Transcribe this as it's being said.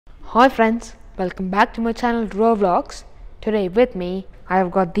Hi friends, welcome back to my channel Vlogs. Today with me I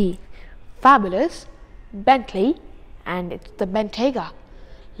have got the fabulous Bentley and it's the Bentayga.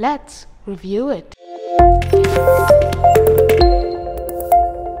 Let's review it.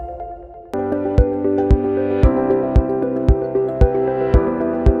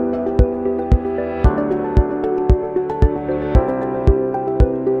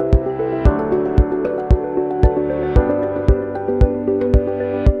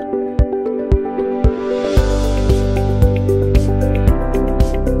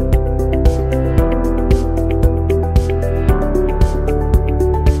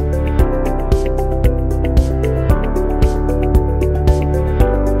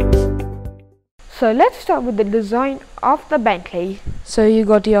 So let's start with the design of the Bentley. So you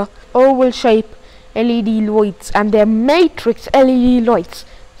got your oval shape LED lights and their matrix LED lights.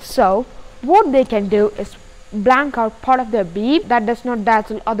 So what they can do is blank out part of their beam that does not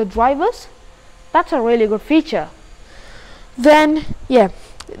dazzle other drivers. That's a really good feature. Then yeah,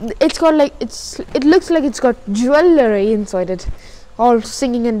 it's got like it looks like it's got jewelry inside it, all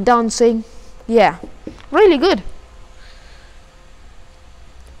singing and dancing. Yeah, really good.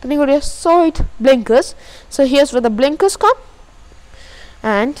 Then you got your side blinkers. So here's where the blinkers come.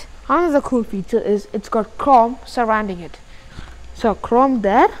 And another cool feature is it's got chrome surrounding it. So chrome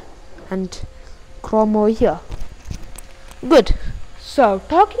there and chrome over here. Good. So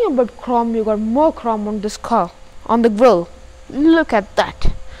talking about chrome, you got more chrome on this car, on the grille. Look at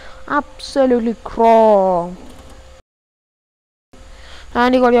that. Absolutely chrome.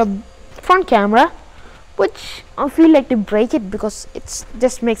 And you got your front camera, which I feel like to break it because it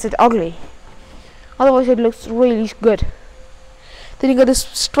just makes it ugly. Otherwise it looks really good. Then you got this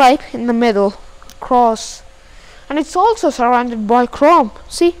stripe in the middle, cross, and it's also surrounded by chrome.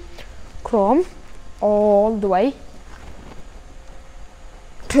 See, chrome all the way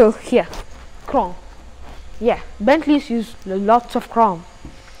to here. Chrome. Yeah, Bentleys use lots of chrome.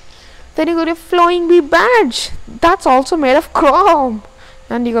 Then you got a flying bee badge. That's also made of chrome.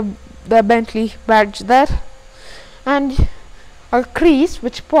 And you got the Bentley badge there, and a crease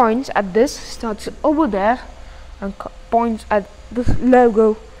which points at this, starts over there and points at this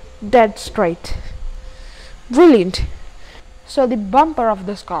logo dead straight. Brilliant. So the bumper of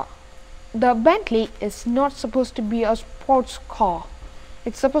this car, the Bentley is not supposed to be a sports car,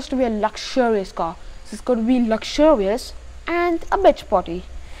 it's supposed to be a luxurious car. So it's got to be luxurious and a bit sporty.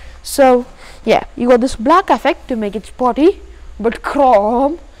 So yeah, you got this black effect to make it sporty, but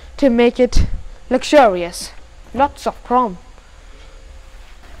chrome to make it luxurious. Lots of chrome.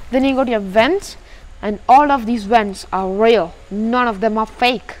 Then you got your vents, and all of these vents are real, none of them are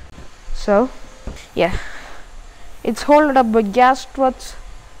fake. So yeah, it's holded up by gas struts,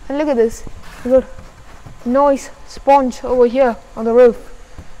 and look at this, you got noise sponge over here on the roof.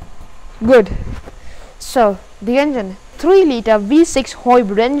 Good. So the engine, 3-liter V6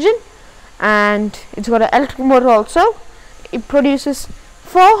 hybrid engine, and it's got an electric motor also. It produces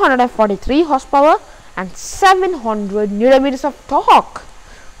 443 horsepower and 700 newton-meters of torque.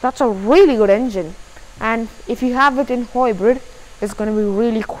 That's a really good engine, and if you have it in hybrid, it's going to be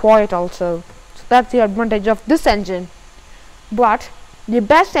really quiet also. So that's the advantage of this engine. But the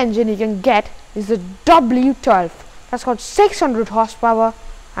best engine you can get is the W12. That's got 600 horsepower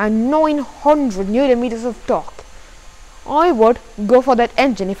and 900 newton-meters of torque. I would go for that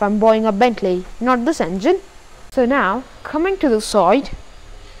engine if I'm buying a Bentley, not this engine. So now coming to the side,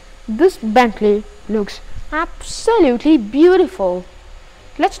 this Bentley looks absolutely beautiful.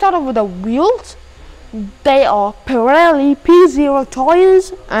 Let's start off with the wheels. They are Pirelli P0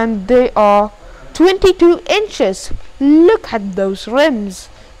 tires and they are 22 inches. Look at those rims.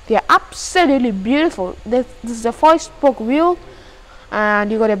 They are absolutely beautiful. This is a 5-spoke wheel,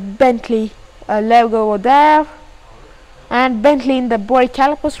 and you got a Bentley logo over there, and Bentley in the brake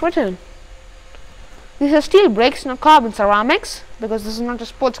calipers written. These are steel brakes, not carbon ceramics, because this is not a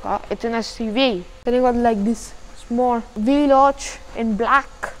sports car, it's an SUV. Then you got like this small wheel arch in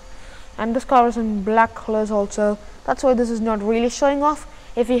black, and this car is in black colors also. That's why this is not really showing off.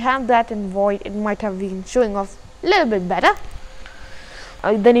 If you have that in white, it might have been showing off a little bit better.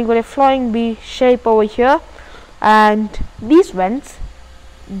 Then you got a flying bee shape over here, and these vents,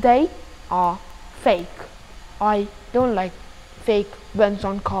 they are fake. I don't like fake vents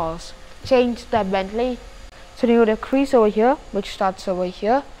on cars. Change that Bentley. So you got a crease over here which starts over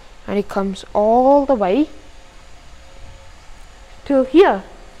here and it comes all the way to here.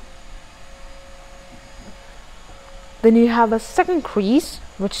 Then you have a second crease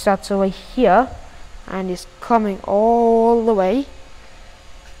which starts over here and is coming all the way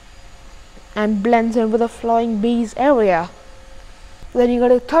and blends in with the flying bees area. Then you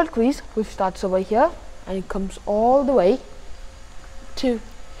got a third crease which starts over here and it comes all the way to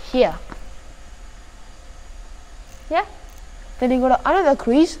here. Yeah. Then you got another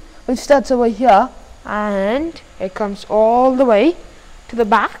crease which starts over here and it comes all the way to the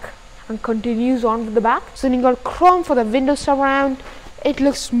back and continues on with the back. So then you got chrome for the window surround. It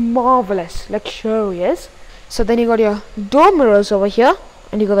looks marvelous, luxurious. So then you got your door mirrors over here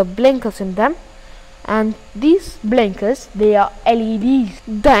and you got the blinkers in them, and these blinkers, they are LEDs.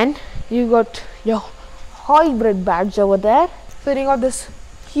 Then you got your hybrid badge over there. So then you got this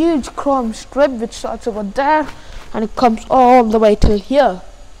huge chrome strip which starts over there and it comes all the way till here.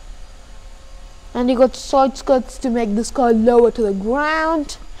 And you got side skirts to make this car lower to the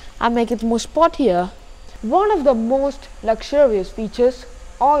ground and make it more sportier. One of the most luxurious features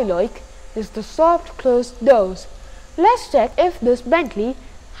I like is the soft closed doors. Let's check if this Bentley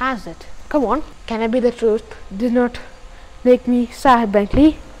has it. Come on, can I be the truth? Do not make me sad,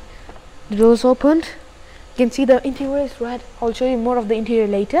 Bentley. The doors opened. You can see the interior is red. I'll show you more of the interior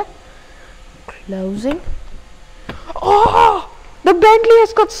later. Closing. Oh! The Bentley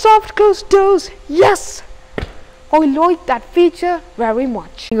has got soft closed doors. Yes! I like that feature very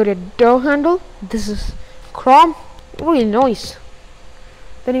much. You got your door handle. This is chrome. Really nice.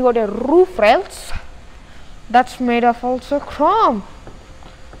 Then you got your roof rails. That's made of also chrome.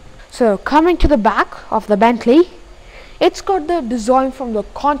 So coming to the back of the Bentley, it's got the design from the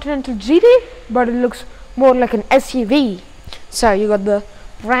Continental GT, but it looks more like an SUV. So you got the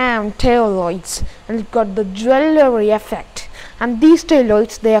round tail lights and it got the jewelry effect. And these tail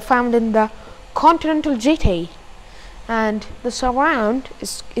lights, they are found in the Continental GT, and the surround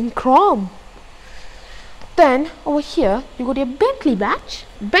is in chrome. Then over here you got your Bentley badge,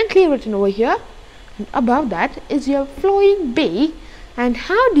 Bentley written over here, and above that is your flying B. And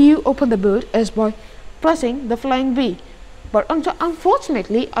how do you open the boot is by pressing the flying B. But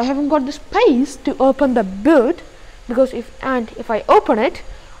unfortunately I haven't got the space to open the boot, because if I open it,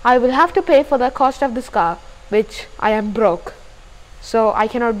 I will have to pay for the cost of this car, which I am broke, so I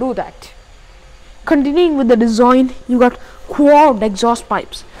cannot do that. Continuing with the design, you got quad exhaust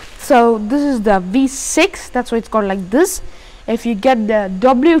pipes. So this is the V6, that's why it's called like this. If you get the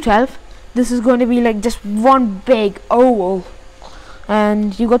W12, this is going to be like just one big oval,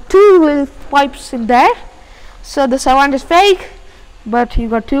 and you got two little pipes in there. So the surround is fake, but you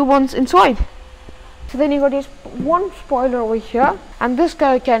got two ones inside. So then you got this one spoiler over here, and this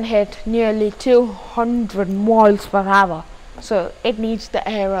car can hit nearly 200 miles per hour, so it needs the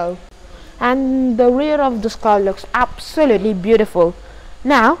aero. And the rear of this car looks absolutely beautiful.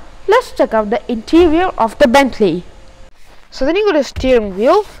 Now let's check out the interior of the Bentley. So then you got a steering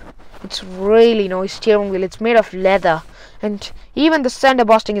wheel. It's really nice steering wheel. It's made of leather, and even the center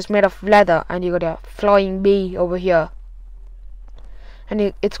bossing is made of leather. And you got a flying B over here,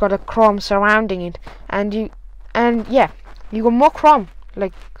 and it's got a chrome surrounding it. And yeah, you got more chrome.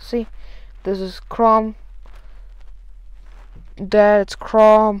 Like, see, this is chrome. There it's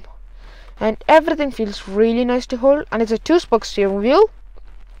chrome, and everything feels really nice to hold. And it's a 2-spoke steering wheel.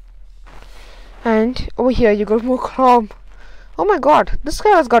 And over here you got more chrome. Oh my god, this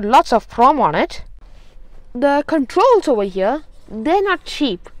car has got lots of chrome on it. The controls over here, they're not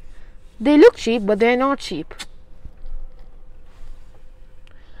cheap. They look cheap, but they're not cheap.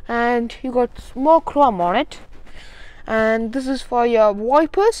 And you got more chrome on it. And this is for your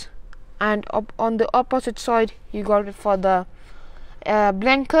wipers. And up on the opposite side, you got it for the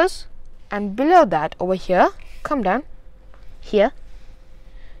blinkers. And below that, over here, come down, here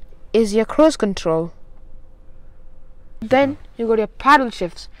is your cruise control. Then you got your paddle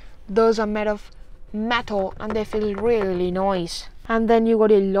shifts. Those are made of metal and they feel really nice. And then you got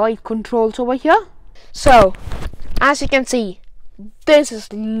your light controls over here. So as you can see, this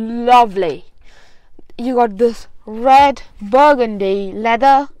is lovely. You got this red burgundy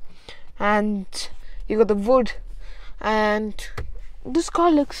leather, and you got the wood, and this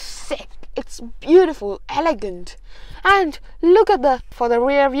car looks sick. It's beautiful, elegant. And look at for the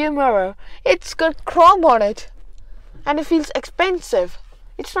rear view mirror, it's got chrome on it, and it feels expensive.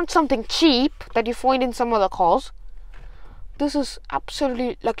 It's not something cheap that you find in some other cars. This is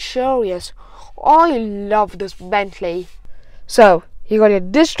absolutely luxurious. I love this Bentley. So you got your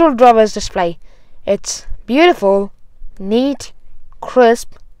digital driver's display. It's beautiful, neat,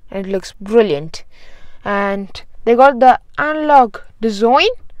 crisp, and it looks brilliant. And they got the analog design,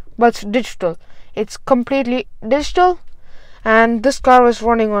 but it's digital. It's completely digital, and this car is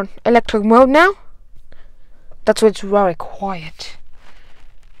running on electric mode now. That's why it's very quiet.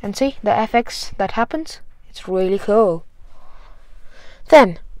 And see the FX that happens? It's really cool.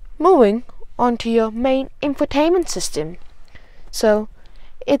 Then moving on to your main infotainment system. So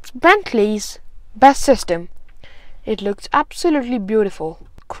it's Bentley's best system. It looks absolutely beautiful,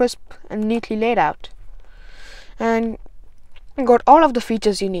 crisp and neatly laid out, and got all of the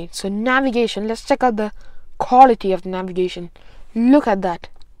features you need. So navigation, let's check out the quality of the navigation. Look at that.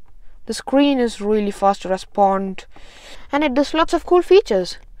 The screen is really fast to respond, and it does lots of cool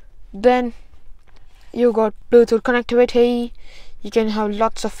features. Then you got Bluetooth connectivity. You can have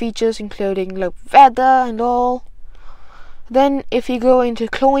lots of features including like weather and all. Then if you go into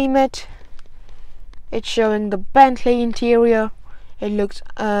climate, it's showing the Bentley interior. It looks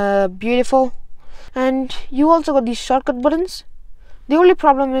beautiful. And you also got these shortcut buttons. The only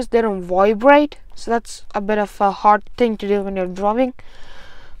problem is they don't vibrate, so that's a bit of a hard thing to do when you're driving.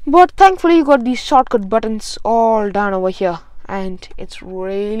 But thankfully you got these shortcut buttons all down over here, and it's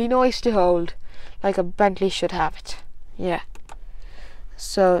really nice to hold, like a Bentley should have it. Yeah.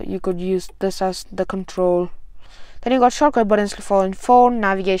 So you could use this as the control. Then you got shortcut buttons for phone,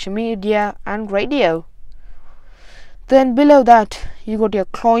 navigation, media and radio. Then below that you got your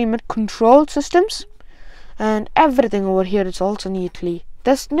climate control systems, and everything over here is also neatly.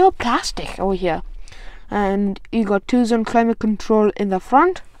 There's no plastic over here. And you got 2-zone climate control in the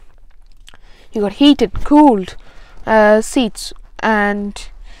front. You got heated, cooled seats, and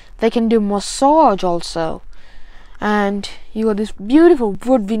they can do massage also. And you got this beautiful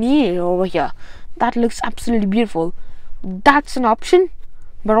wood veneer over here. That looks absolutely beautiful. That's an option,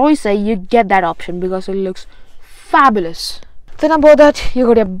 but I always say you get that option because it looks fabulous. Then above that you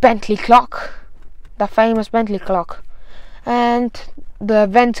got your Bentley clock, the famous Bentley clock, and the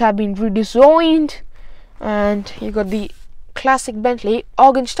vents have been redesigned, and you got the classic Bentley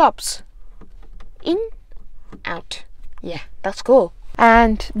organ stops. In, out. Yeah, that's cool.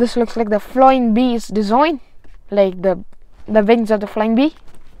 And this looks like the flying bee's design, like the wings of the flying bee,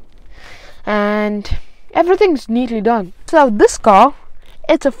 and everything's neatly done. So this car,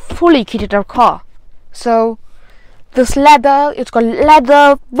 it's a fully kitted out car. So this leather, it's got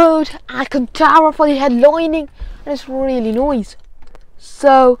leather, wood, Alcantara for the head lining, and it's really nice.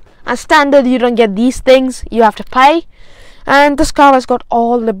 So as standard you don't get these things, you have to pay. And this car has got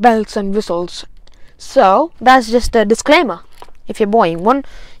all the bells and whistles. So that's just a disclaimer. If you're buying one,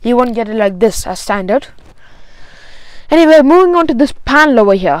 you won't get it like this as standard. Anyway, moving on to this panel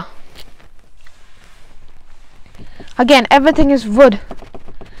over here. Again, everything is wood,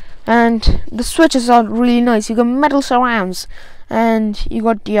 and the switches are really nice. You got metal surrounds, and you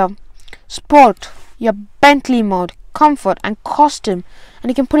got your sport, your Bentley mode, comfort and custom, and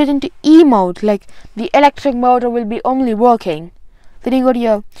you can put it into E mode, like the electric motor will be only working. Then you got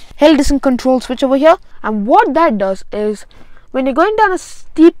your hill descent control switch over here, and what that does is when you're going down a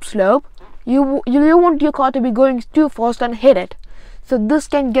steep slope, you want your car to be going too fast and hit it. So this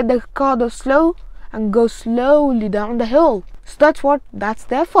can get the car to slow and go slowly down the hill. So that's what that's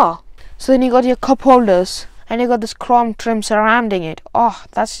there for. So then you got your cup holders, and you got this chrome trim surrounding it. Oh,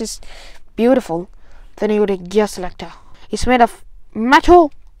 that's just beautiful. Then you got a gear selector. It's made of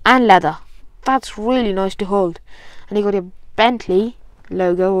metal and leather. That's really nice to hold. And you got your Bentley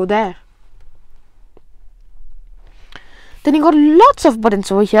logo over there. Then you got lots of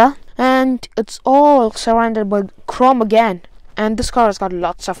buttons over here, and it's all surrounded by chrome again. And this car has got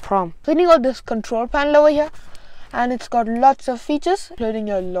lots of chrome. Then you got this control panel over here, and it's got lots of features including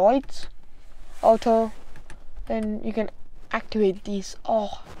your lights, auto. Then you can activate these.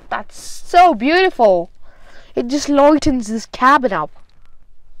 Oh, that's so beautiful. It just lightens this cabin up.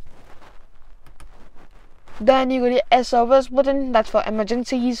 Then you got your SOS button, that's for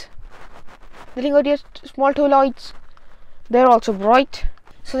emergencies. Then you got your small toe lights, they're also bright.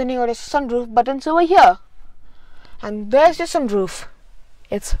 So then you got your sunroof buttons over here, and there's your sunroof.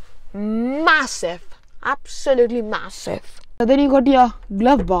 It's massive, absolutely massive. So then you got your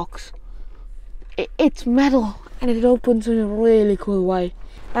glove box. It's metal and it opens in a really cool way.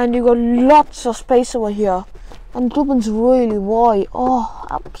 And you got lots of space over here, and it opens really wide. Oh,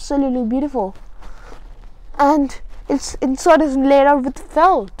 absolutely beautiful. And its inside is laid out with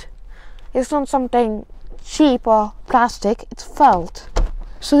felt. It's not something cheap or plastic, it's felt.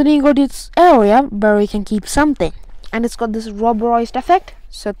 So then you got this area where you can keep something, and it's got this rubberized effect,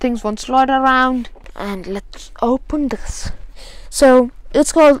 so things won't slide around. And let's open this. So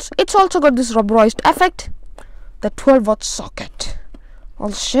it's also got this rubberized effect, the 12-watt socket.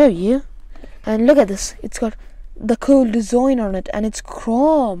 I'll show you. And look at this, it's got the cool design on it, and it's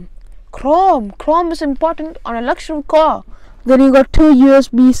chrome. Chrome is important on a luxury car. Then you got 2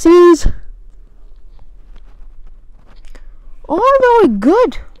 USB-Cs. All very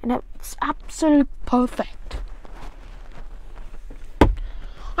good, and it's absolutely perfect.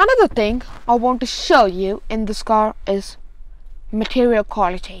 Another thing I want to show you in this car is material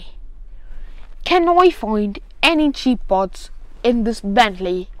quality. Can I find any cheap parts in this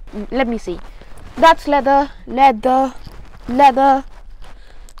Bentley? Let me see. That's leather, leather, leather,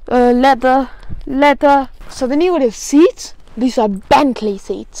 leather. So then you got the seats. These are Bentley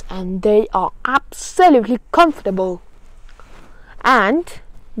seats and they are absolutely comfortable. And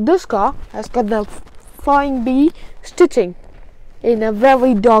this car has got the flying bee stitching in a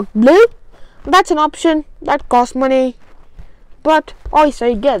very dark blue. That's an option that costs money, but I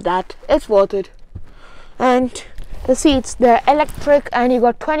say get that, it's worth it. And the seats, they're electric and you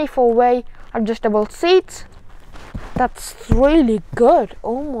got 24-way adjustable seats. That's really good.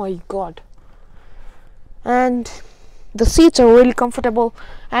 Oh my god. And the seats are really comfortable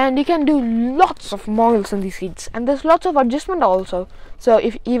and you can do lots of miles in these seats, and there's lots of adjustment also. So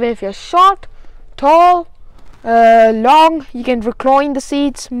even if you're short, tall, long, you can recline the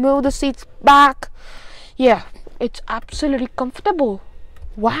seats, move the seats back. Yeah, it's absolutely comfortable.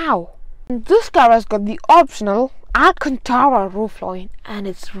 Wow. And this car has got the optional Alcantara roofline and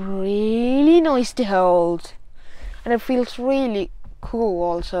it's really nice to hold and it feels really cool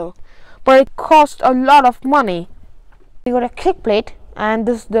also, but it costs a lot of money. You got a kick plate and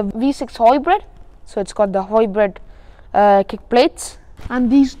this is the V6 hybrid, so it's got the hybrid kick plates, and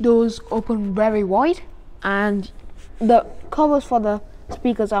these doors open very wide and the covers for the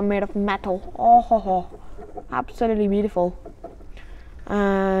speakers are made of metal. Oh, absolutely beautiful.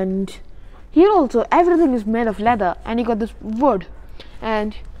 And here also everything is made of leather and you got this wood,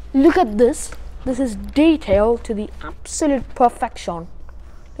 and look at this. This is detailed to the absolute perfection.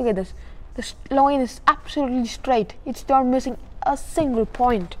 Look at this. This line is absolutely straight. It's not missing a single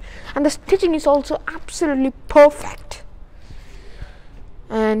point, and the stitching is also absolutely perfect.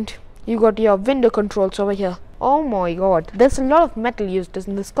 And you got your window controls over here. Oh my god, there's a lot of metal used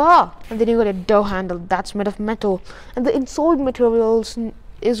in this car. And then you got a door handle that's made of metal, and the inside materials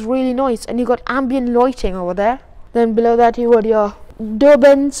is really nice, and you got ambient lighting over there. Then below that you got your door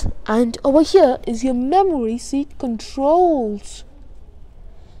bends, and over here is your memory seat controls.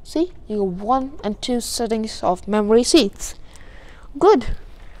 See, you got 1 and 2 settings of memory seats. Good.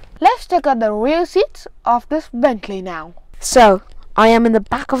 Let's check out the rear seats of this Bentley now. So I am in the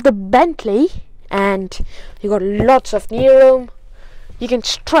back of the Bentley and you got lots of knee room. You can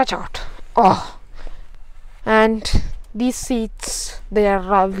stretch out. Oh, and these seats, they are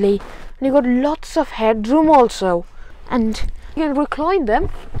lovely, and you got lots of headroom also, and you can recline them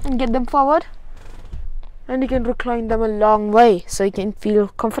and get them forward, and you can recline them a long way so you can feel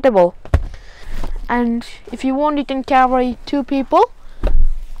comfortable. And if you want, you can carry 2 people,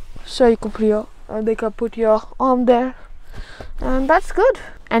 so you can put they can put your arm there, and that's good.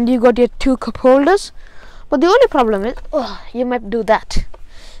 And you got your 2 cup holders, but the only problem is you might do that,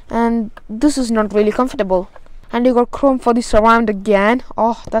 and this is not really comfortable. And you got chrome for the surround again.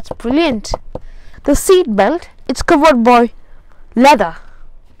 Oh, that's brilliant. The seat belt, it's covered by leather.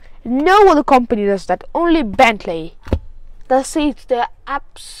 No other company does that, only Bentley. The seats, they're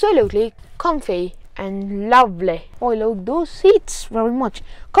absolutely comfy and lovely. I love those seats very much.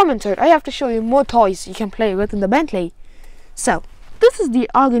 Come inside, I have to show you more toys you can play with in the Bentley. So this is the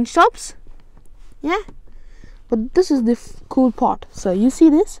organ shops, yeah, but this is the cool part. So you see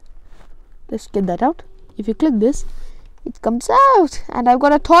this, let's get that out. If you click this, it comes out, and I've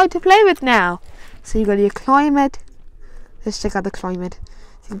got a toy to play with now. So you got your climate. Let's check out the climate.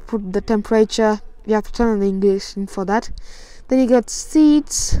 You put the temperature. You have to turn on the ignition for that. Then you got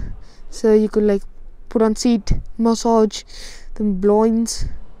seats, so you could like put on seat massage, then blinds.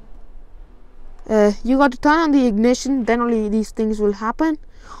 You got to turn on the ignition, then only these things will happen.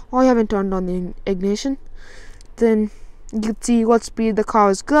 I haven't turned on the ignition. Then you can see what speed the car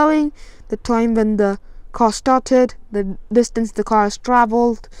is going, the time when the car started, the distance the car has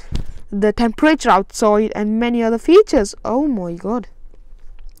traveled, the temperature outside, and many other features. Oh my god.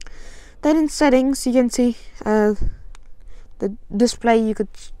 Then in settings you can see the display. You could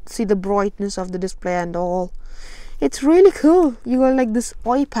see the brightness of the display and all. It's really cool. You got like this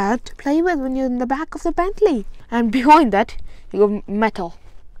iPad to play with when you're in the back of the Bentley. And behind that you got metal,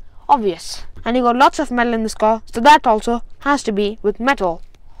 obvious, and you got lots of metal in this car, so that also has to be with metal.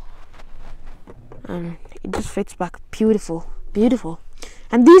 And it just fits back beautiful.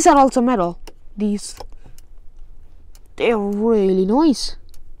 And these are also metal. They're really nice.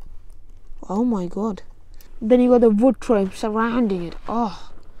 Oh my god. Then you got the wood trim surrounding it.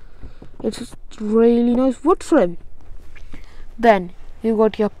 Oh, it's just really nice wood trim. Then you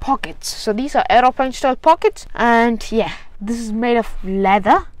got your pockets. So these are aeroplane style pockets, and yeah, this is made of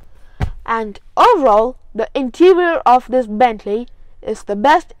leather. And overall, the interior of this Bentley is the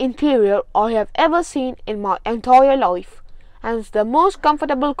best interior I have ever seen in my entire life, and it's the most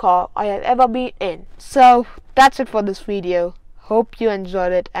comfortable car I have ever been in. So that's it for this video. Hope you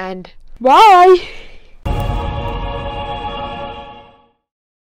enjoyed it, and bye.